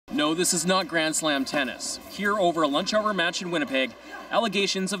No, this is not Grand Slam tennis. Here, over a lunch hour match in Winnipeg,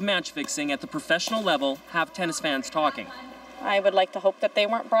 allegations of match fixing at the professional level have tennis fans talking. I would like to hope that they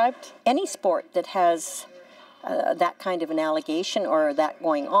weren't bribed. Any sport that has that kind of an allegation or that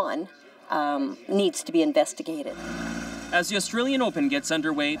going on needs to be investigated. As the Australian Open gets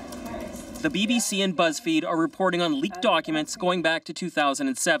underway, the BBC and BuzzFeed are reporting on leaked documents going back to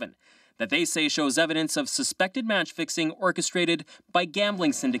 2007 that they say shows evidence of suspected match fixing orchestrated by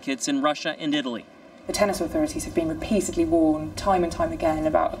gambling syndicates in Russia and Italy. The tennis authorities have been repeatedly warned time and time again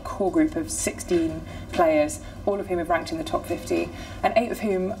about a core group of 16 players, all of whom have ranked in the top 50, and 8 of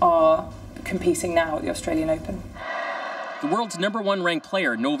whom are competing now at the Australian Open. The world's #1 ranked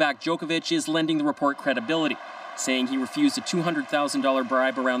player, Novak Djokovic, is lending the report credibility, saying he refused a $200,000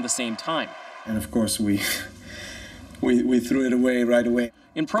 bribe around the same time. And of course we threw it away right away.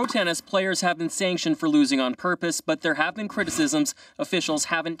 In pro tennis, players have been sanctioned for losing on purpose, but there have been criticisms officials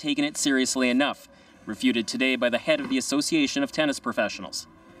haven't taken it seriously enough, refuted today by the head of the Association of Tennis Professionals.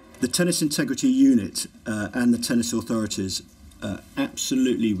 The Tennis Integrity Unit and the tennis authorities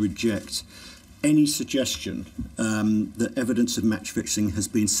absolutely reject any suggestion that evidence of match fixing has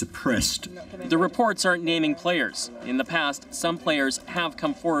been suppressed. The reports aren't naming players. In the past, some players have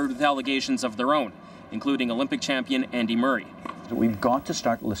come forward with allegations of their own, including Olympic champion Andy Murray. We've got to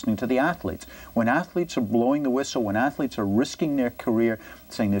start listening to the athletes. When athletes are blowing the whistle, when athletes are risking their career,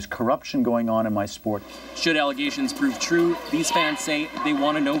 saying there's corruption going on in my sport. Should allegations prove true, these fans say they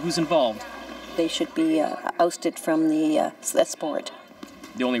want to know who's involved. They should be ousted from the sport.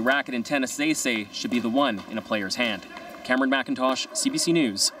 The only racket in tennis, they say, should be the one in a player's hand. Cameron McIntosh, CBC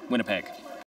News, Winnipeg.